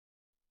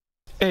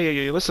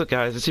Hey, what's up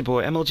guys, it's your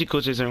boy MLG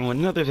Coaches on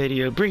another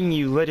video bringing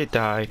you Let It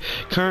Die.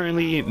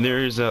 Currently,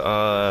 there's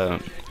a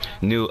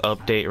new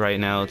update right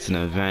now. It's an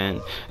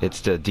event. It's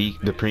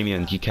the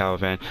premium decal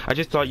event. I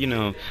just thought,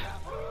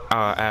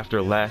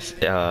 after last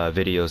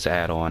video's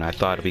add-on, I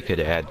thought we could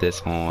add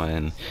this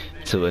on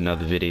to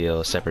another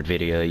video, a separate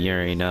video. You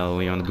already know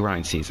we're on the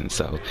grind season,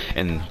 so,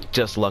 and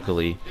just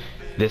luckily,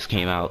 this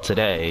came out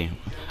today,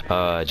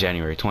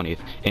 January 20th,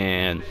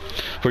 and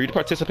for you to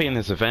participate in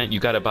this event, you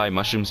gotta buy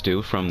mushroom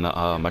stew from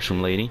the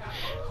mushroom lady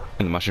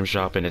in the mushroom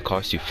shop, and it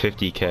costs you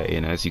 50k.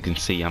 And as you can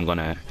see,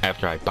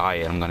 after I buy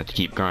it, I'm gonna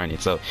keep grinding.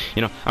 So,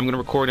 I'm gonna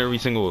record every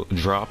single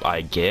drop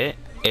I get,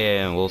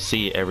 and we'll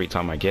see every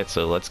time I get.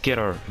 So let's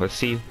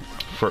see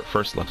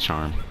first luck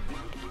charm.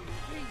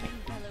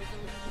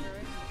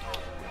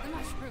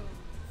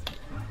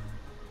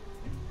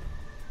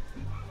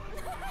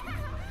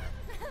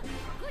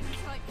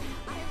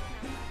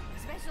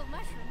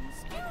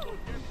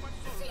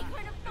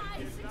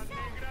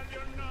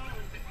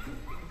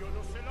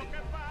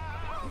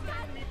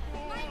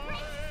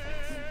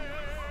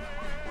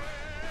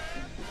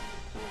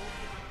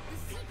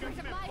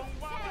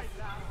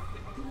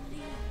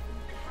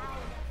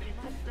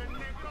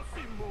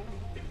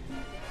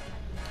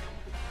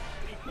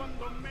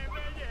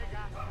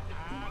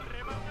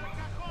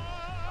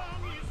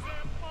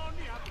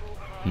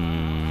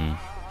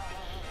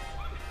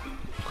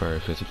 Require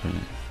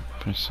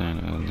 50%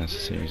 of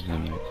necessary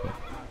limit.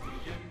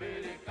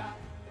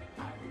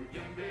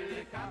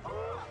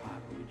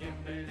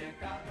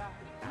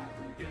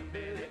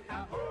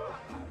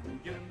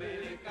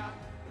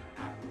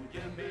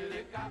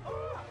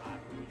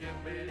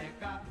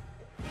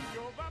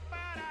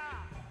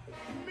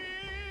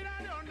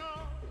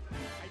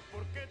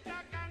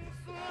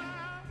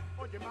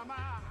 Oye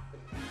mamá,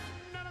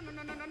 no, no, no,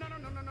 no, no, no, no,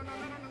 no, no, no, no,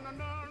 no,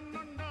 no,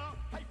 no, no,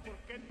 ay, ¿por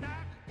qué